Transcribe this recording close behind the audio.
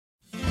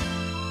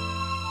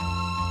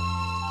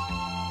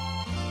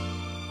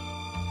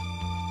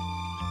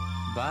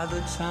By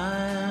the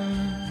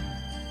time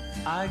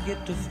I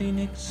get to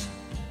Phoenix,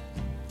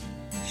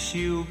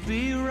 she'll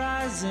be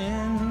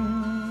rising.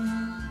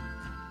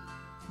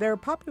 There are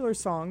popular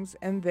songs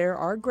and there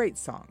are great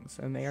songs,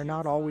 and they are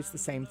not always the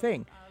same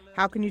thing.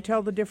 How can you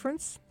tell the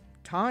difference?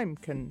 Time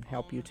can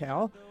help you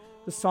tell.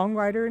 The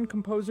songwriter and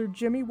composer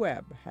Jimmy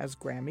Webb has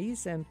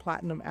Grammys and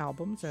platinum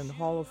albums and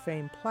Hall of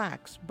Fame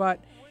plaques, but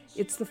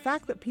it's the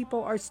fact that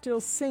people are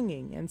still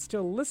singing and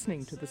still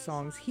listening to the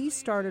songs he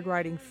started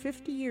writing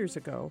 50 years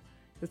ago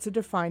that's a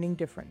defining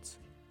difference.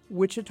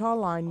 Wichita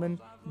Lineman,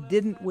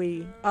 Didn't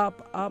We,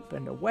 Up, Up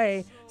and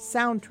Away,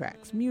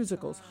 soundtracks,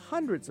 musicals,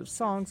 hundreds of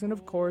songs, and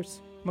of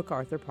course,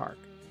 MacArthur Park.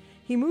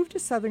 He moved to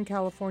Southern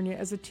California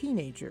as a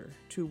teenager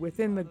to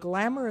within the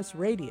glamorous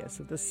radius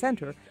of the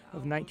center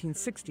of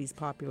 1960s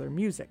popular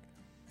music.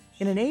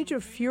 In an age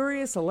of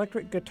furious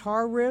electric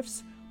guitar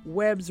riffs,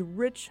 Webb's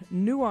rich,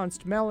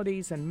 nuanced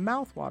melodies and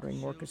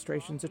mouth-watering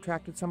orchestrations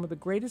attracted some of the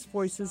greatest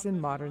voices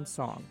in modern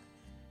song.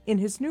 In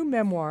his new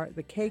memoir,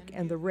 The Cake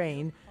and the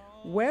Rain,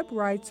 Webb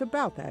writes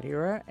about that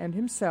era and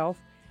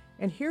himself,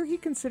 and here he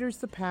considers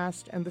the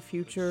past and the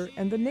future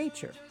and the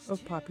nature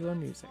of popular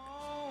music.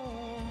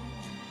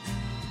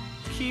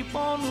 Keep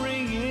on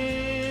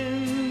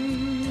ringing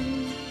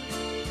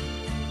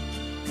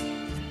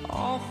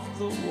off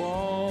the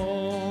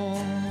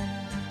wall.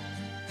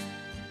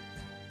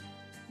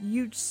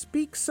 You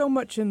speak so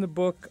much in the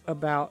book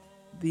about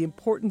the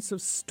importance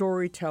of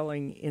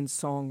storytelling in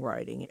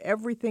songwriting,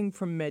 everything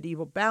from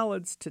medieval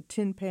ballads to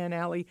Tin Pan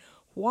Alley.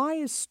 Why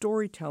is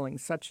storytelling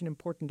such an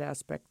important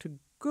aspect to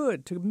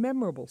good, to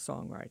memorable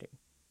songwriting?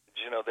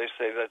 You know, they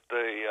say that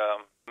the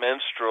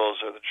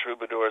minstrels or the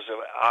troubadours of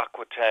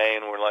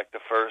Aquitaine were like the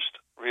first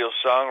real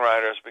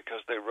songwriters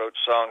because they wrote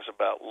songs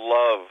about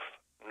love,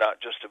 not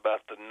just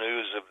about the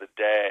news of the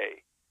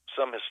day.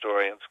 Some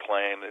historians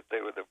claim that they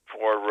were the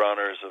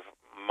forerunners of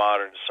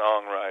modern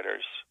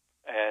songwriters.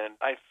 And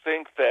I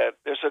think that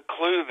there's a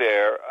clue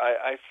there.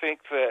 I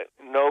think that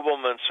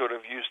noblemen sort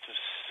of used to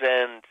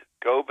send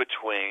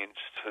go-betweens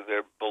to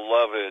their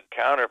beloved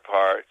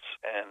counterparts,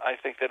 and I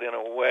think that in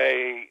a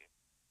way,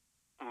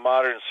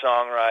 modern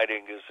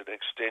songwriting is an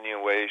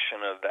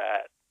extenuation of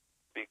that,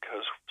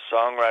 because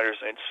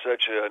songwriters in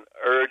such an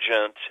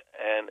urgent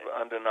and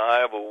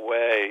undeniable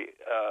way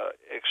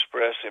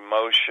express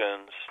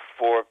emotions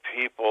for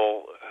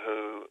people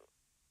who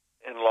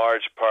in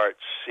large part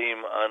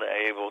seem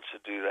unable to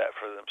do that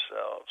for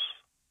themselves.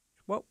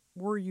 What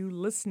were you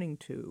listening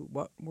to?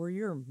 What were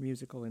your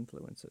musical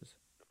influences?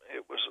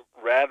 It was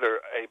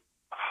rather a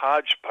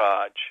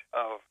hodgepodge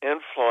of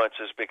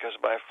influences because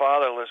my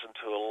father listened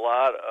to a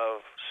lot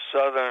of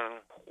Southern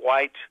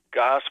white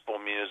gospel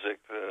music,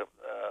 the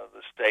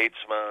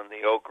Statesmen,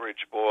 the Oak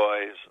Ridge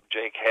Boys,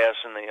 Jake Hess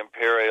and the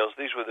Imperials.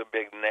 These were the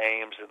big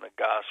names in the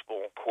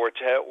gospel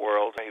quartet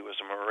world. He was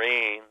a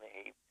Marine.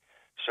 He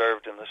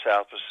served in the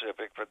South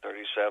Pacific for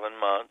 37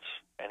 months,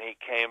 and he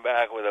came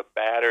back with a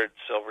battered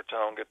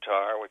Silvertone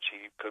guitar, which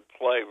he could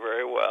play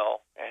very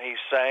well. And he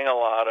sang a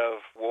lot of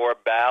war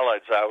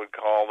ballads, I would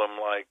call them,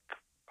 like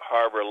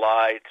Harbor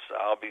Lights,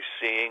 I'll Be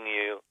Seeing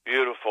You,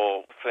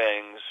 beautiful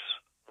things,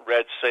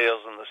 Red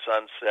Sails in the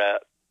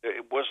Sunset.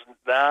 It was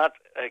not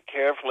a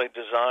carefully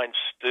designed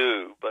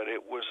stew, but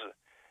it was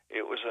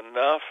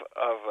enough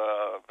of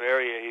a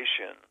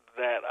variation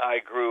that I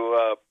grew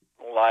up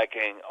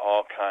liking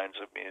all kinds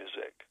of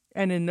music.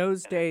 And in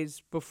those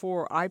days,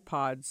 before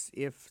iPods,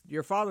 if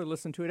your father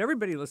listened to it,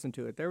 everybody listened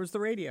to it. There was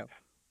the radio.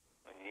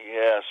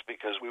 Yes,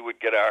 because we would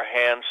get our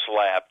hands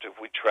slapped if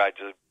we tried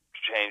to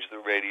change the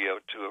radio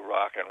to a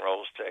rock and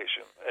roll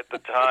station. At the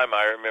time,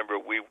 I remember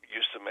we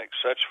used to make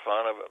such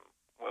fun of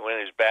him when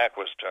his back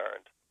was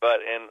turned.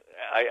 But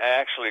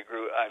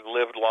I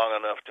lived long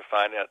enough to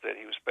find out that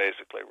he was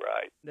basically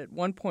right. At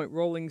one point,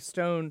 Rolling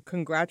Stone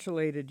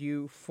congratulated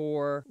you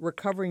for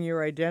recovering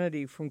your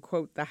identity from,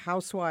 quote, the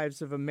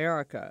housewives of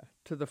America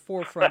to the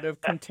forefront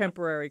of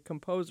contemporary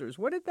composers.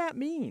 What did that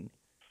mean?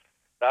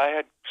 I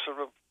had sort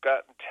of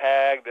gotten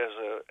tagged as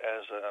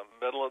a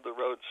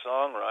middle-of-the-road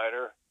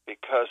songwriter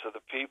because of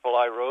the people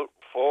I wrote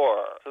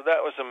for. So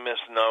that was a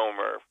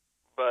misnomer,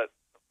 but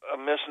a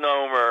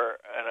misnomer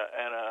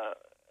and a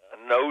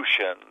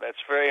notion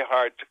that's very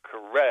hard to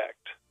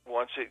correct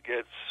once it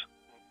gets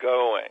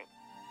going.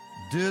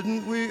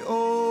 Didn't we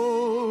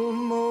almost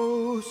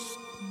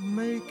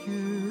make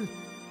it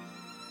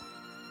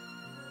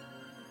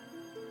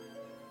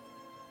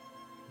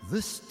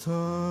this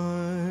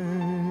time?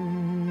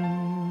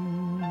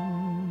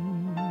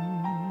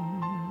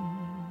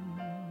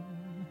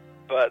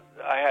 But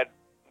I had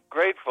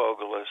great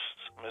vocalists,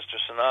 Mr.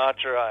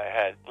 Sinatra, I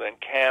had Glenn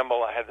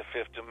Campbell, I had the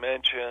Fifth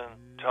Dimension,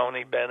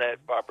 Tony Bennett,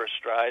 Barbra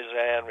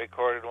Streisand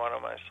recorded one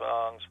of my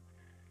songs.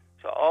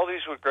 So all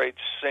these were great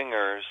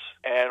singers,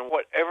 and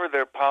whatever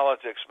their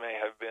politics may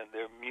have been,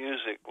 their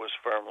music was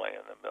firmly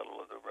in the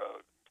middle of the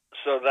road.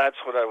 So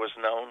that's what I was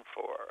known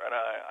for, and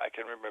I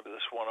can remember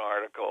this one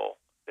article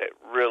that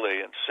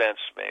really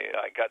incensed me.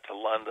 I got to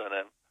London,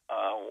 and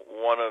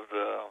one of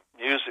the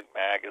music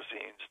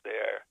magazines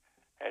there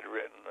had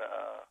written,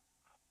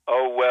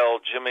 "Oh, well,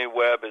 Jimmy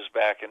Webb is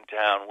back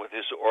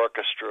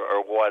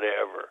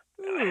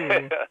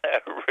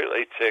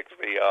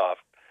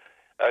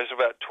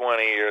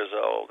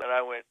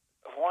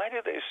why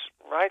do they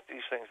write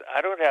these things?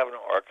 I don't have an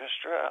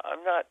orchestra.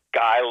 I'm not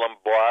Guy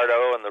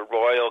Lombardo and the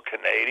Royal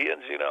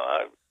Canadians,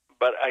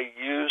 but I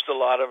used a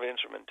lot of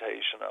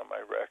instrumentation on my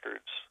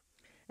records.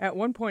 At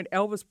one point,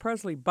 Elvis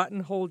Presley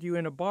buttonholed you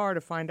in a bar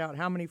to find out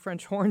how many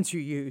French horns you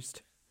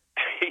used.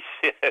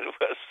 It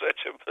was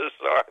such a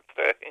bizarre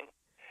thing.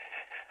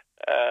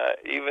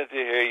 Even to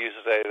hear you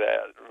say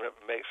that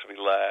makes me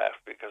laugh,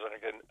 because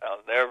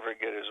I'll never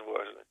forget his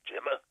voice.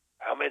 Jimmy,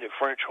 how many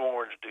French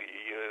horns do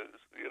you use?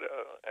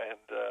 And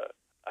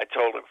I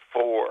told him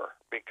 4,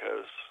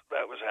 because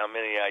that was how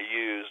many I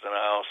used, and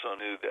I also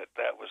knew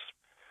that was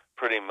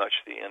pretty much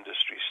the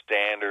industry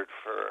standard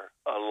for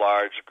a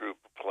large group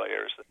of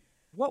players.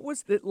 What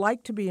was it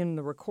like to be in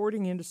the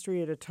recording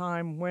industry at a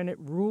time when it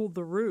ruled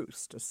the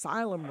roost?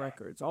 Asylum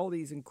Records, all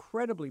these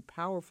incredibly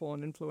powerful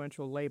and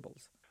influential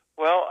labels.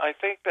 Well, I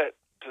think that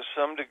to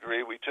some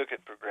degree we took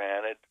it for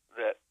granted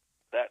that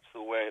that's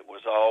the way it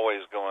was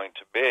always going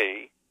to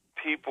be.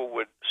 People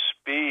would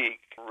speak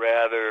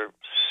rather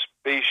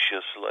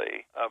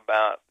speciously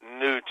about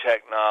new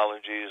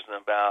technologies and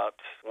about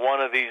one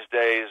of these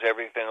days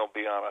everything will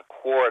be on a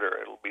quarter.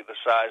 It'll be the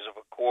size of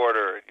a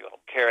quarter.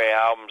 You'll carry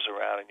albums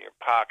around in your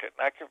pocket.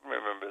 And I can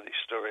remember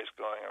these stories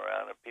going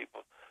around and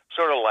people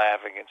sort of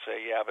laughing and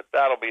say, yeah, but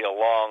that'll be a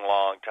long,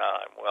 long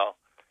time. Well,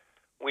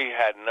 we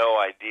had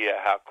no idea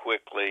how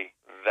quickly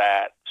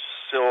that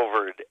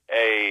silvered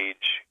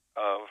age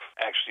of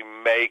actually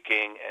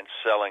making and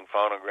selling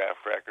phonograph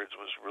records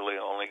was really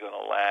only going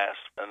to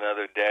last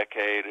another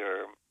decade,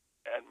 or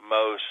at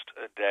most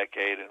a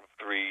decade and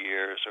 3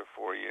 years or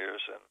 4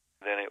 years, and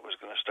then it was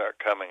going to start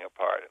coming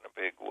apart in a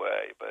big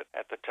way. But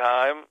at the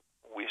time,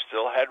 we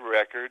still had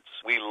records.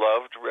 We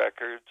loved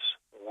records.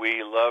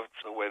 We loved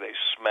the way they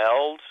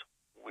smelled.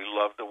 We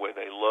loved the way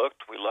they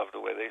looked. We loved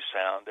the way they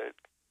sounded.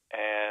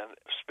 And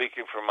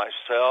speaking for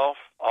myself,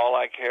 all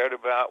I cared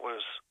about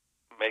was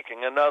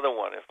making another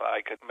one. If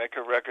I could make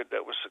a record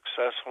that was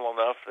successful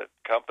enough that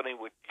company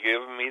would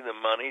give me the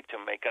money to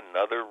make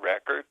another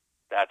record,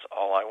 that's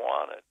all I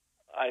wanted.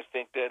 I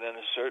think that in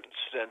a certain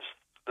sense,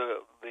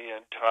 the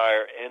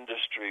entire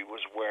industry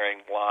was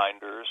wearing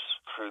blinders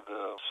through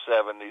the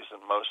 70s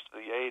and most of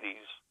the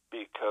 80s,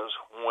 because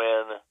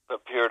when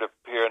the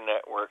peer-to-peer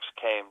networks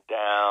came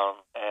down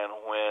and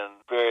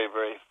when very,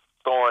 very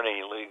thorny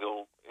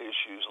legal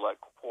issues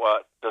like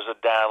what does a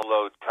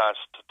download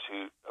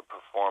constitute a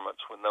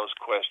performance, when those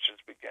questions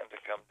began to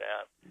come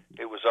down,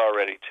 it was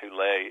already too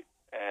late,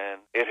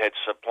 and it had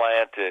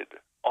supplanted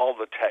all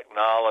the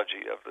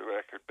technology of the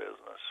record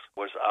business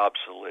was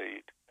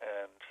obsolete,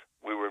 and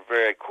we were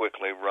very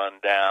quickly run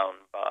down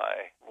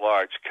by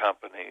large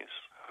companies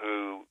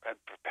who had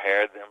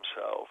prepared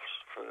themselves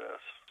for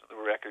this.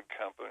 The record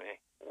company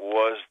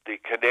was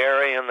the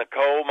canary in the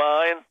coal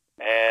mine,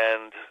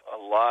 and a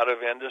lot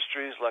of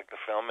industries like the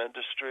film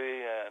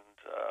industry and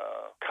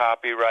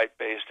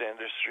copyright-based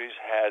industries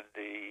had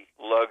the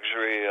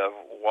luxury of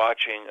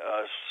watching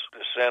us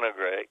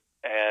disintegrate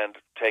and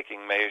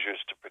taking measures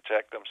to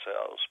protect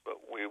themselves. But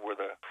we were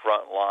the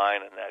front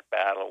line in that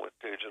battle with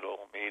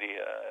digital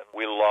media, and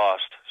we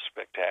lost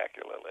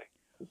spectacularly.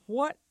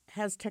 What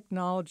has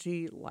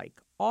technology like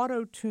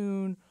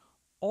auto-tune,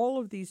 all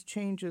of these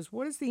changes,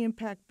 what has the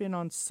impact been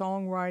on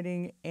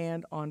songwriting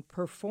and on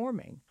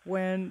performing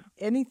when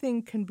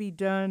anything can be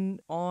done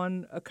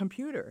on a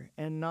computer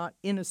and not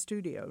in a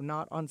studio,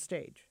 not on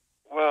stage?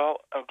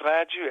 Well, I'm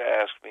glad you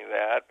asked me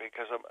that,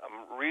 because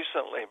I'm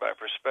recently, my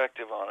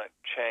perspective on it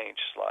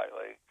changed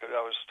slightly. Because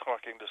I was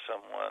talking to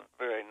someone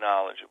very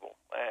knowledgeable,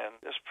 and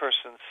this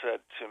person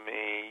said to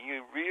me,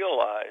 you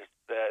realize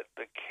that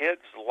the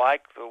kids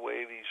like the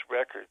way these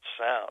records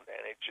sound,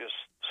 and it just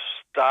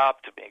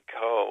stopped me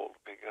cold,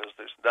 because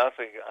there's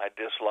nothing I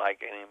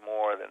dislike any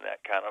more than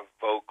that kind of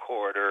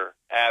vocoder,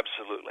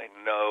 absolutely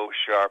no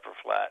sharp or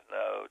flat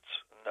notes,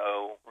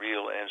 no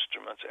real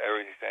instruments,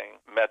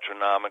 everything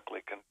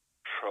metronomically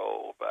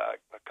controlled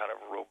by a kind of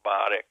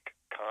robotic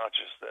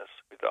consciousness.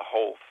 The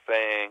whole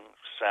thing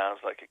sounds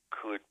like it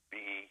could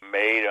be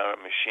made on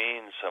a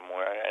machine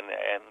somewhere, and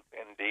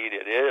indeed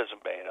it is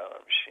made on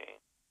a machine.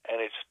 And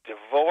it's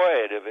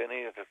devoid of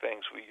any of the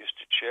things we used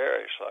to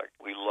cherish. Like,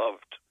 we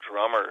loved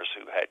drummers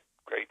who had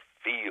great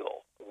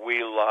feel.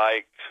 We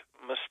liked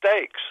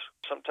mistakes.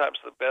 Sometimes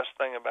the best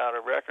thing about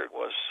a record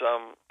was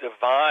some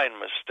divine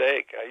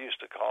mistake, I used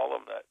to call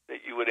them,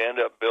 that you would end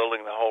up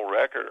building the whole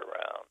record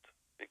around,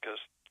 because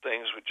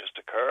things would just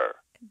occur.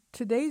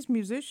 Today's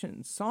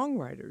musicians,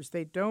 songwriters,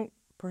 they don't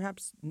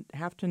perhaps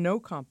have to know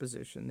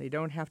composition. They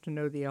don't have to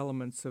know the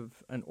elements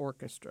of an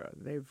orchestra.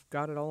 They've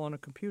got it all on a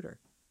computer.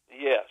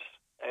 Yes.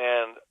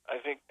 And I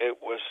think it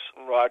was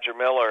Roger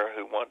Miller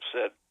who once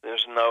said,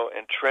 there's no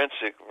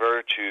intrinsic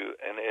virtue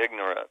in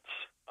ignorance.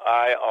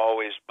 I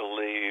always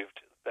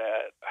believed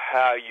that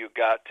how you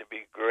got to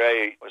be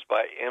great was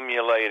by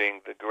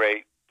emulating the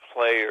great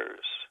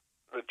players.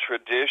 The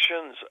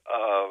traditions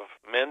of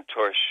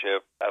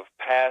mentorship, of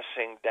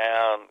passing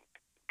down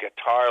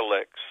guitar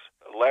licks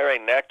Larry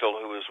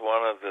Knechtel, who was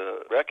one of the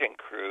Wrecking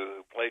Crew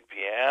who played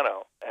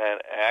piano,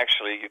 and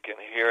actually you can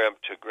hear him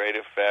to great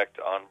effect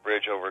on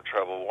Bridge Over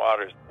Troubled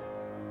Waters.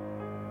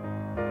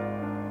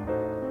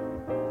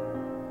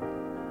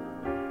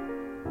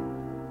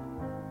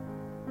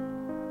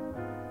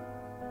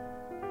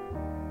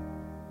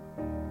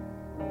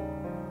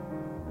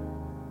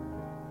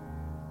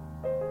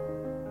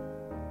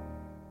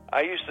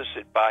 I used to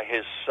sit by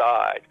his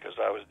side because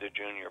I was the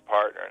junior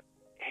partner.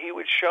 He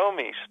would show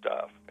me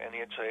stuff, and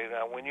he'd say,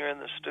 now, when you're in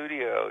the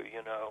studio,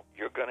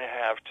 you're going to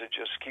have to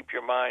just keep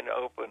your mind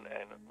open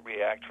and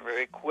react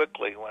very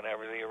quickly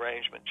whenever the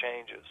arrangement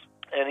changes.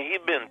 And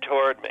he'd been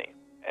toward me,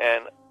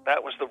 and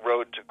that was the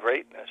road to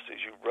greatness,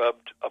 is you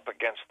rubbed up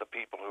against the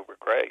people who were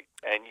great,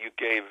 and you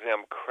gave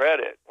them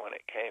credit when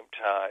it came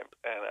time.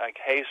 And I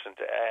hasten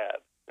to add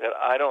that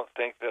I don't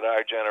think that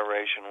our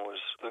generation was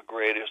the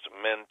greatest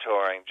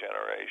mentoring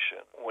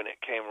generation. When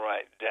it came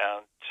right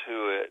down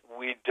to it,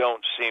 we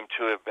don't seem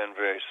to have been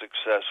very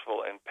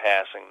successful in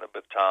passing the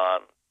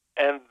baton.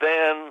 And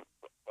then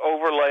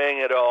overlaying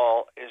it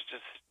all is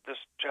just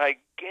this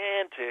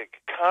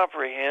gigantic,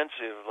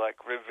 comprehensive,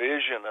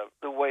 revision of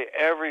the way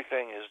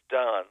everything is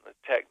done. The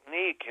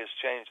technique has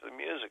changed the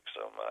music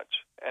so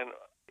much. And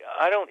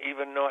I don't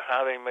even know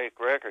how they make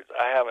records.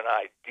 I have an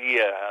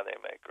idea how they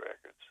make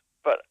records.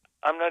 But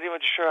I'm not even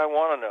sure I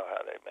want to know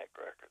how they make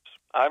records.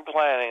 I'm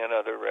planning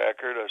another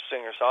record, a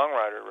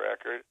singer-songwriter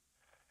record,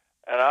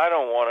 and I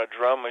don't want a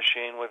drum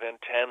machine within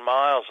 10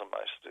 miles of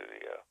my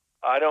studio.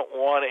 I don't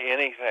want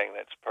anything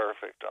that's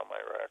perfect on my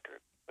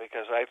record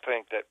because I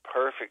think that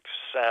perfect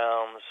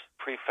sounds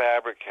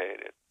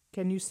prefabricated.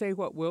 Can you say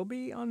what will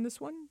be on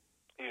this one?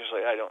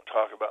 Usually I don't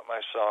talk about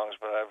my songs,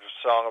 but I have a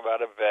song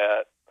about a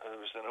vet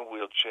who's in a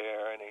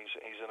wheelchair, and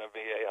he's in a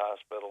VA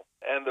hospital.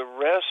 And the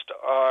rest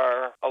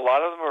are, a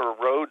lot of them are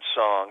road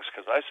songs,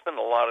 because I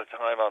spend a lot of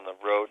time on the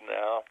road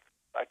now.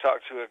 I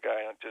talked to a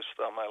guy just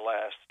on my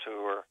last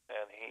tour,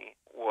 and he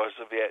was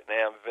a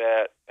Vietnam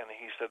vet, and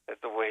he said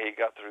that the way he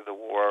got through the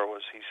war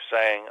was he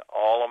sang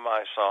all of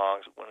my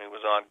songs when he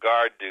was on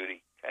guard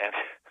duty. And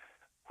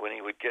when he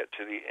would get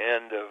to the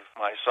end of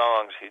my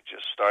songs, he'd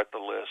just start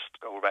the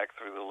list, go back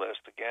through the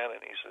list again,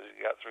 and he says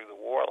he got through the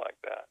war like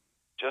that.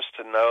 Just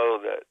to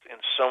know that in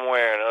some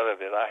way or another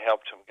that I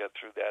helped him get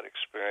through that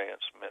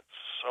experience meant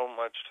so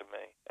much to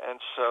me.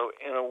 And so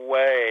in a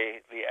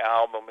way, the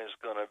album is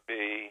going to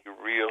be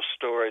real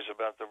stories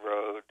about the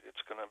road.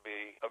 It's going to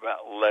be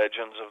about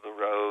legends of the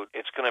road.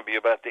 It's going to be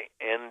about the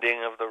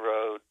ending of the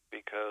road,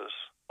 because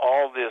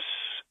all this,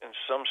 in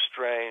some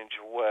strange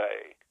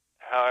way,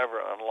 however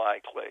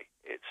unlikely,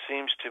 it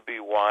seems to be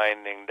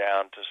winding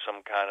down to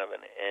some kind of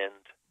an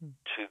end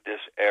to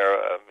this era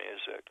of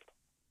music.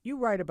 You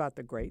write about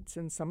the greats,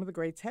 and some of the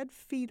greats had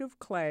feet of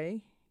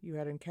clay. You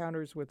had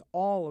encounters with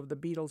all of the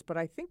Beatles, but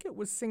I think it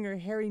was singer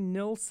Harry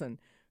Nilsson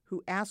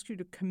who asked you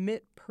to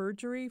commit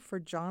perjury for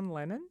John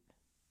Lennon?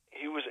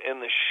 He was in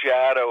the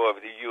shadow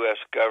of the U.S.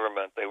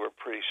 government. They were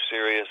pretty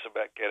serious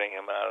about getting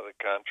him out of the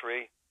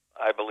country.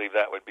 I believe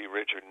that would be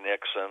Richard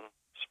Nixon,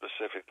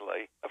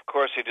 specifically. Of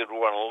course, he didn't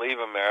want to leave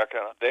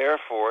America.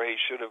 Therefore, he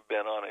should have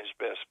been on his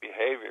best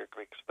behavior,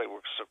 because they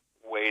were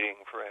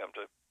waiting for him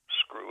to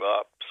screw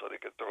up so they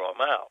could throw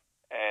him out.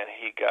 And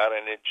he got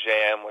in a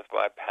jam with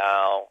my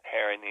pal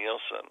Harry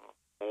Nilsson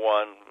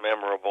one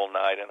memorable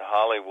night in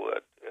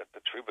Hollywood at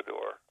the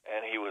Troubadour,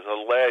 and he was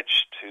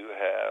alleged to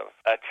have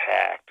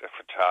attacked a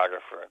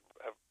photographer and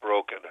have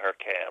broken her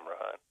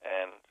camera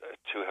and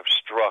to have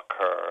struck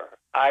her.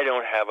 I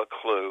don't have a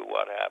clue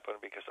what happened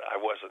because I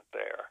wasn't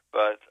there,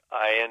 but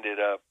I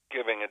ended up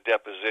giving a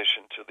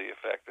deposition to the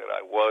effect that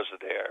I was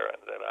there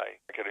and that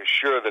I could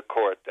assure the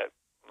court that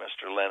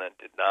Mr. Lennon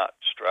did not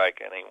strike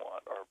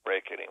anyone or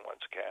break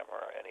anyone's camera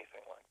or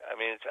anything like that. I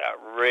mean, it's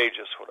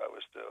outrageous what I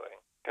was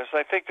doing. Because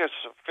I think there's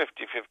a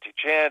 50-50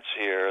 chance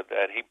here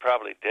that he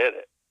probably did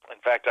it. In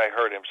fact, I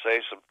heard him say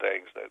some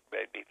things that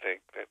made me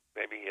think that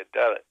maybe he had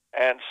done it.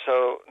 And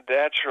so,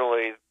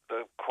 naturally,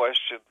 the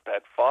question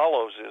that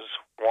follows is,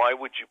 why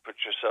would you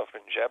put yourself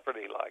in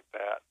jeopardy like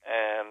that?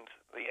 And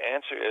the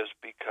answer is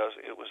because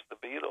it was the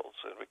Beatles.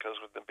 And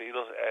because when the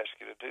Beatles asked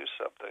you to do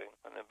something,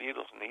 when the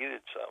Beatles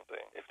needed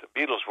something, if the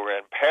Beatles were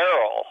in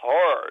peril,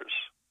 horrors,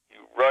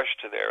 you rushed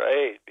to their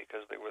aid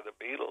because they were the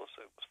Beatles.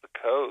 It was the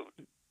code.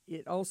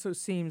 It also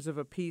seems of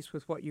a piece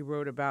with what you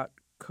wrote about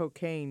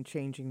cocaine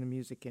changing the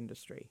music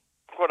industry.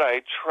 What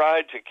I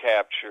tried to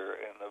capture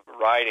in the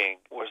writing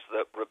was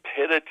the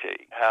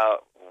rapidity,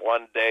 how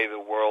one day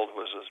the world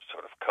was a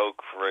sort of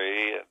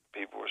coke-free and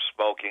people were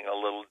smoking a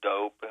little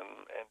dope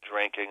and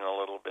drinking a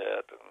little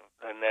bit. And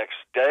the next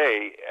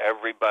day,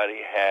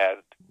 everybody had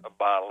a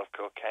bottle of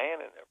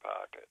cocaine in their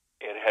pocket.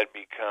 It had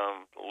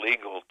become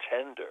legal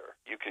tender.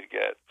 You could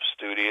get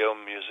studio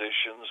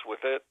musicians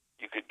with it.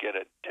 You could get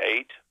a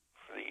date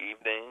for the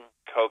evening.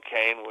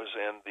 Cocaine was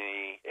in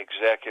the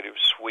executive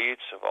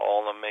suites of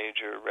all the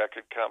major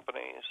record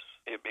companies.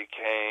 It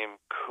became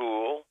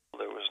cool.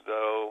 There was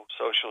no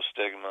social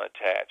stigma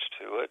attached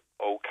to it.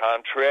 Au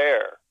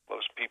contraire,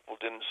 most people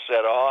didn't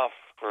set off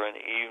for an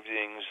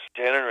evening's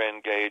dinner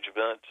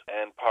engagement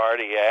and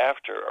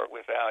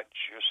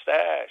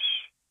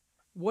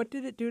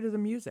did it do to the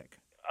music?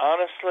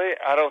 Honestly,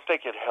 I don't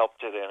think it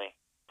helped it any.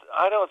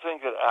 I don't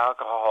think that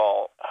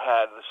alcohol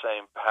had the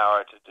same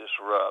power to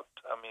disrupt.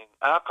 I mean,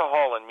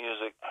 alcohol and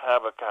music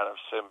have a kind of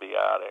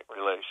symbiotic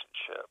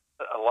relationship.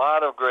 A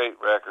lot of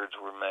great records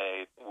were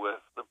made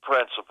with the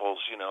principles,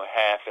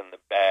 half in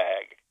the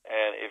bag.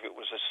 And if it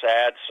was a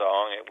sad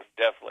song, it would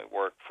definitely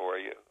work for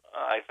you.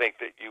 I think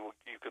that you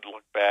could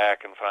look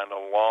back and find a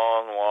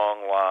long,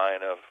 long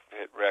line of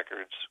hit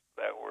records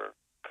that were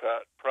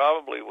cut,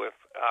 probably with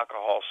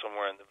alcohol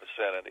somewhere in the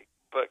vicinity.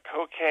 But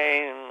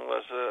cocaine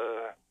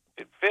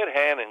it fit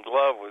hand in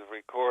glove with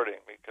recording,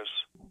 because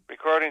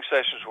recording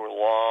sessions were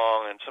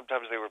long and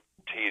sometimes they were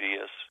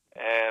tedious.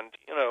 And,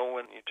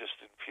 when you just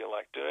didn't feel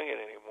like doing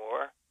it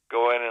anymore,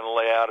 go in and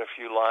lay out a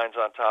few lines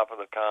on top of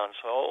the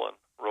console and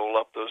roll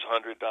up those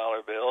 $100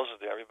 bills,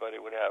 and everybody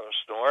would have a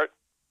snort.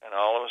 And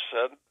all of a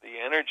sudden, the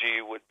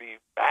energy would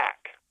be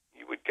back.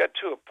 You would get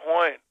to a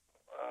point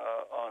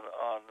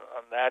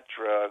on that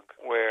drug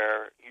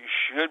where you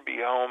should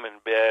be home in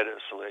bed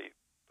asleep,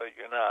 but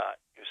you're not.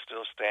 You're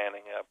still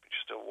standing up.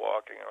 You're still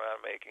walking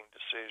around making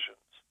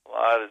decisions. A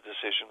lot of the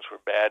decisions were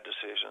bad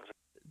decisions.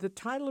 The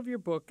title of your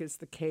book is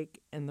The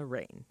Cake and the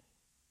Rain.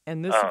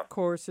 And this, of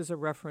course, is a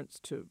reference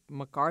to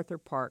MacArthur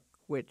Park,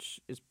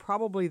 which is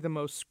probably the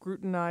most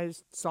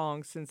scrutinized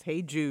song since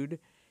Hey Jude.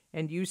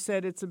 And you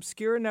said it's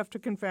obscure enough to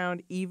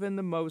confound even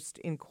the most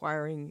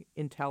inquiring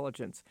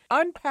intelligence.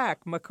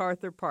 Unpack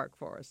MacArthur Park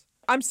for us.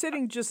 I'm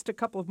sitting just a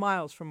couple of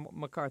miles from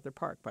MacArthur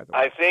Park, by the way.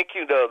 I think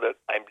you know that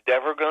I'm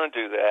never going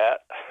to do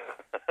that.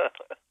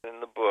 In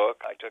the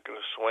book, I took a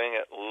swing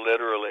at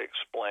literally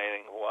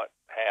explaining what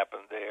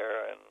happened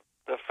there. And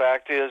the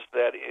fact is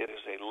that it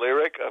is a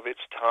lyric of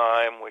its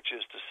time, which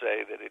is to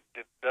say that it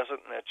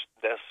doesn't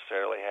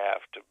necessarily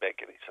have to make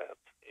any sense.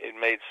 It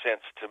made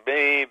sense to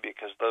me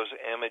because those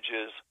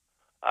images,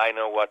 I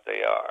know what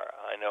they are.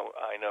 I know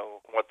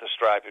what the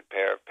striped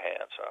pair of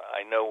pants are.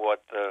 I know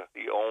what the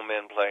old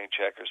men playing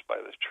checkers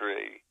by the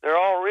tree. They're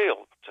all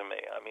real to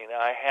me. I mean,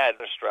 I had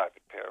the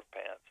striped pair of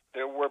pants.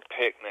 There were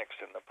picnics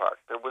in the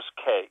park. There was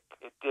cake.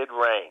 It did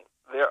rain.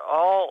 They're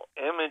all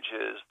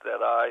images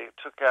that I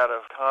took out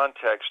of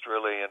context,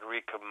 really, and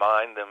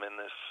recombined them in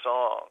this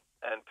song.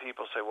 And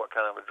people say, what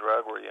kind of a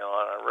drug were you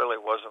on? I really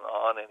wasn't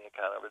on any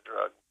kind of a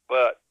drug.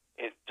 But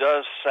it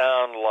does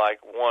sound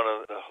like one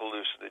of the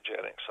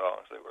hallucinogenic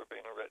songs that were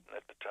being written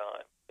at the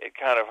time. It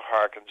kind of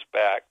harkens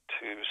back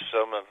to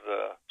some of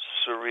the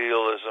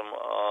surrealism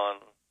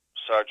on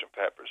Sgt.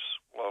 Pepper's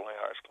Lonely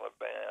Hearts Club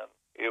Band.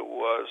 It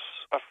was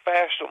a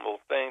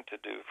fashionable thing to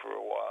do for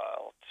a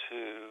while,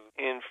 to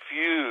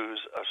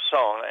infuse a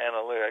song and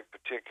a lyric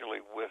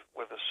particularly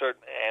with a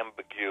certain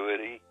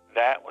ambiguity.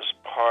 That was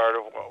part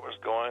of what was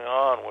going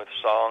on with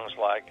songs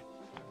like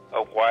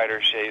A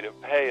Whiter Shade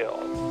of Pale.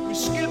 We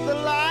skip the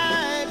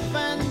light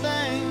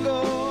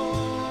fandango,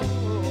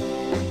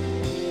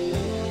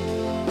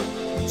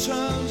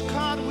 turns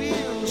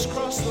cartwheels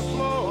across the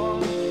floor.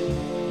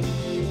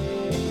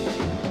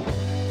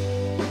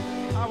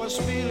 I was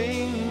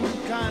feeling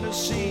kind of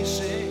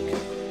seasick.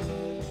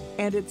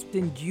 And it's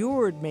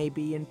endured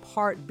maybe in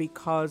part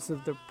because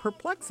of the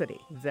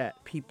perplexity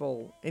that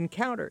people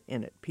encounter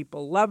in it.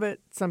 People love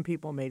it. Some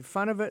people made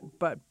fun of it,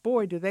 but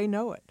boy, do they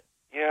know it.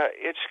 Yeah,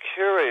 it's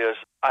curious.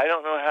 I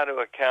don't know how to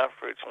account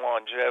for its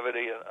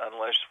longevity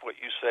unless what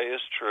you say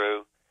is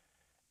true,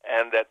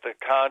 and that the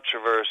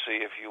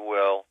controversy, if you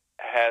will,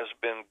 has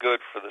been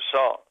good for the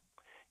song.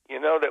 You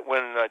know that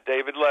when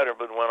David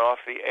Letterman went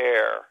off the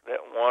air,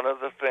 that one of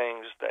the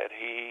things that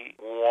he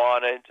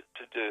wanted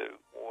to do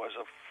was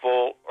a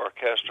full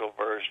orchestral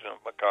version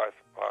of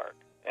MacArthur Park,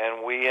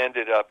 and we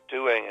ended up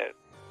doing it.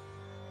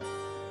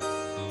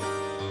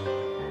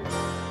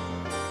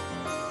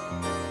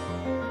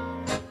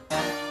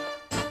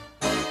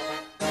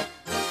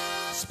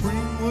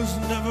 Spring was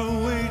never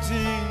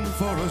waiting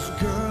for us,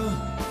 girl.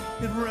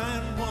 It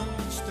ran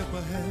one step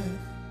ahead.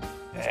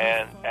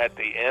 And at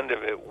the end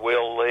of it,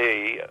 Will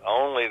Lee,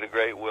 only the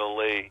great Will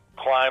Lee,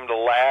 climbed a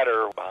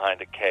ladder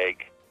behind a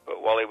cake.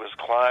 But while he was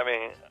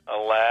climbing a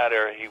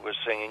ladder, he was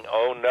singing,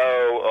 "Oh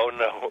no, oh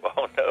no,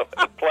 oh no,"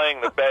 and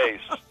playing the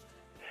bass.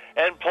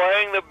 And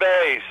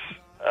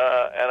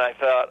I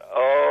thought,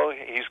 oh,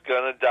 he's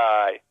going to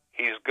die.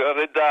 He's going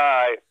to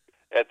die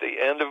at the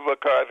end of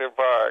MacArthur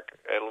Park.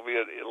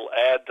 It'll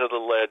add to the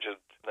legend.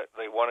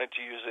 They wanted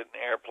to use it in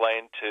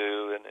Airplane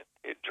 2, and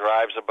it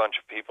drives a bunch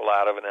of people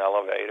out of an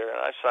elevator, and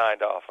I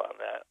signed off on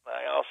that.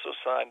 I also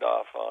signed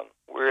off on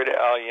Weird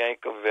Al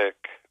Yankovic,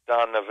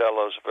 Don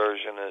Novello's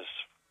version as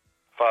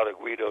Father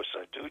Guido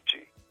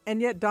Sarducci.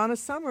 And yet Donna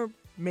Summer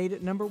made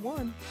it number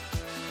one.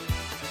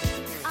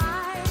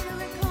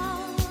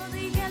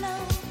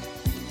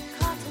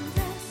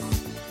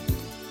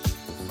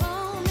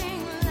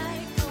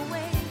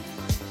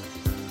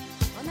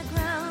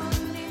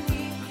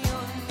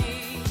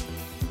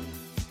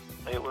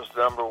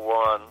 Number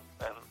one,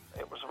 and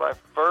it was my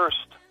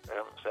first, and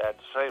I'm sad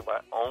to say, my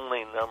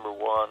only number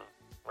one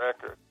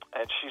record.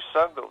 And she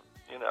sung the,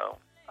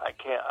 I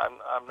can't.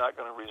 I'm not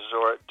going to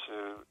resort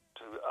to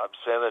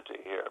obscenity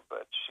here,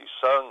 but she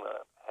sung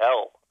the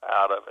hell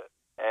out of it.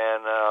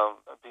 And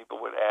people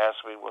would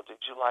ask me, well,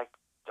 did you like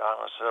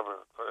Donna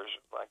Summer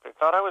version? Like, they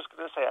thought I was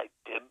going to say I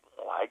didn't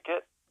like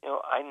it. You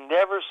know, I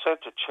never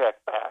sent a check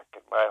back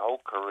in my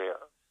whole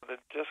career. The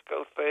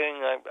disco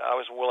thing, I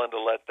was willing to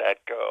let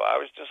that go. I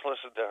was just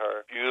listening to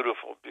her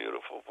beautiful,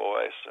 beautiful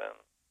voice and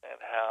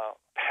how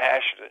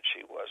passionate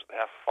she was and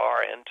how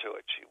far into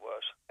it she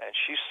was. And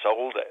she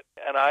sold it.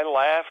 And I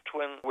laughed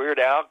when Weird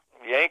Al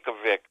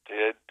Yankovic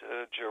did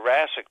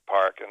Jurassic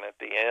Park, and at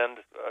the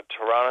end,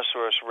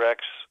 Tyrannosaurus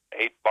Rex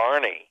ate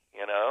Barney,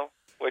 you know,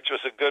 which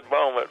was a good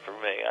moment for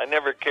me. I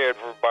never cared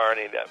for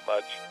Barney that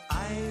much.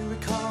 I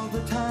recall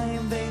the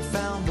time they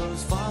found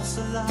those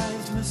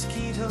fossilized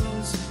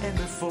mosquitoes, and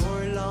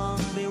before long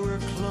they were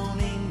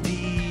cloning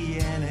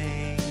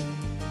DNA.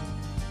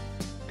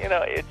 You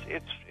know,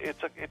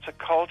 it's a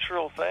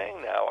cultural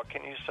thing now. What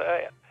can you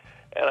say?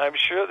 And I'm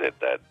sure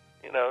that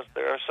you know,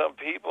 there are some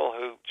people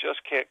who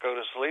just can't go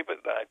to sleep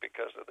at night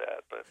because of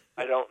that. But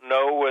I don't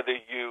know whether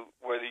you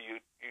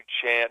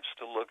chance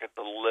to look at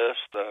the list,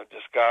 the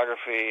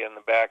discography, and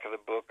the back of the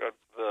book, or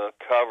the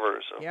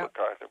covers of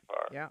MacArthur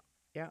Park. Yeah.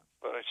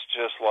 But it's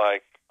just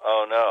like,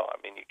 oh no! I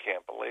mean, you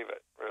can't believe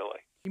it, really.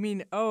 You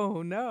mean,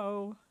 oh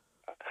no?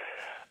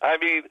 I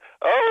mean,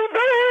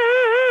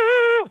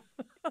 oh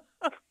no!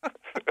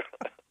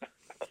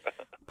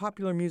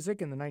 Popular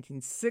music in the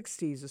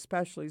 1960s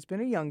especially has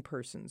been a young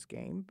person's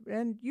game,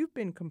 and you've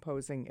been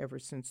composing ever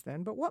since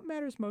then, but what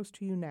matters most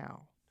to you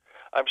now?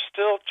 I'm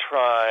still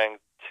trying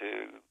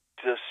to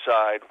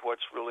decide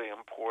what's really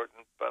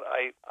important, but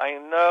I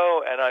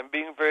know, and I'm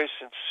being very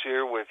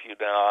sincere with you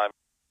now,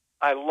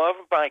 I love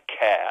my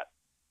cat,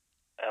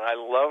 and I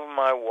love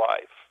my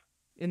wife.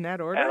 In that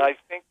order? And I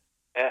think,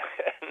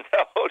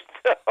 no.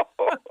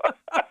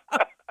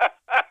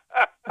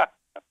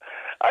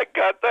 I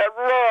got that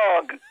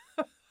wrong.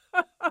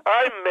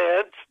 I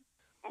meant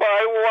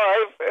my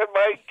wife and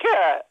my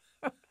cat.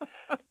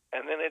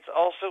 And then it's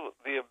also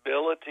the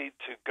ability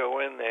to go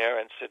in there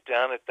and sit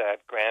down at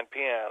that grand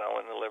piano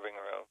in the living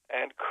room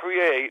and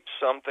create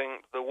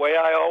something the way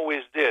I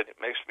always did. It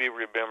makes me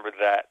remember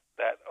that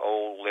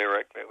old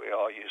lyric that we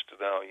all used to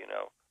know, you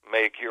know,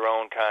 make your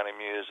own kind of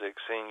music,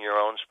 sing your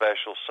own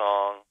special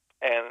song.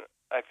 And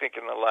I think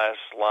in the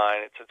last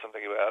line it said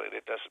something about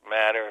it doesn't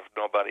matter if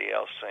nobody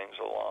else sings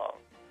along.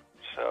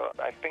 So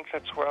I think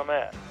that's where I'm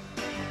at.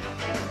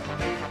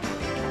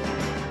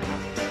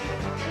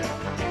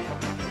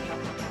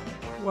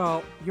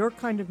 Well, your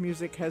kind of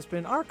music has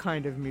been our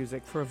kind of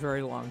music for a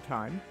very long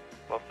time.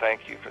 Well,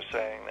 thank you for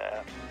saying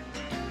that.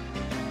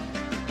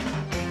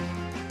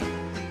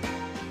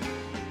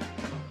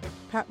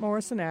 Pat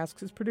Morrison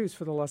Asks is produced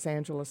for the Los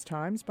Angeles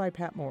Times by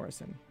Pat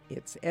Morrison.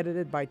 It's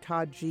edited by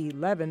Todd G.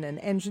 Levin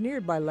and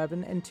engineered by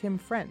Levin and Tim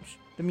French.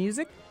 The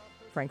music?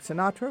 Frank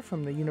Sinatra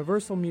from the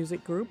Universal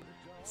Music Group,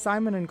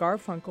 Simon and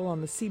Garfunkel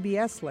on the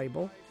CBS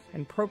label,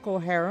 and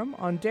Procol Harum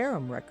on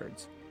Darum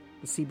Records.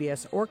 The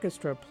CBS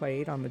Orchestra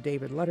played on The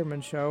David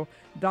Letterman Show,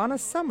 Donna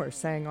Summer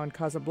sang on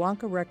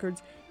Casablanca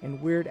Records,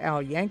 and Weird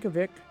Al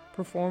Yankovic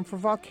performed for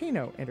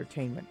Volcano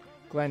Entertainment.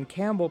 Glenn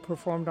Campbell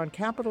performed on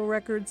Capitol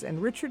Records,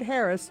 and Richard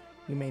Harris,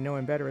 you may know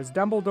him better as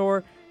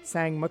Dumbledore,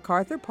 sang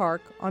MacArthur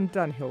Park on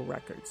Dunhill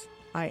Records.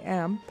 I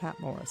am Pat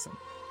Morrison.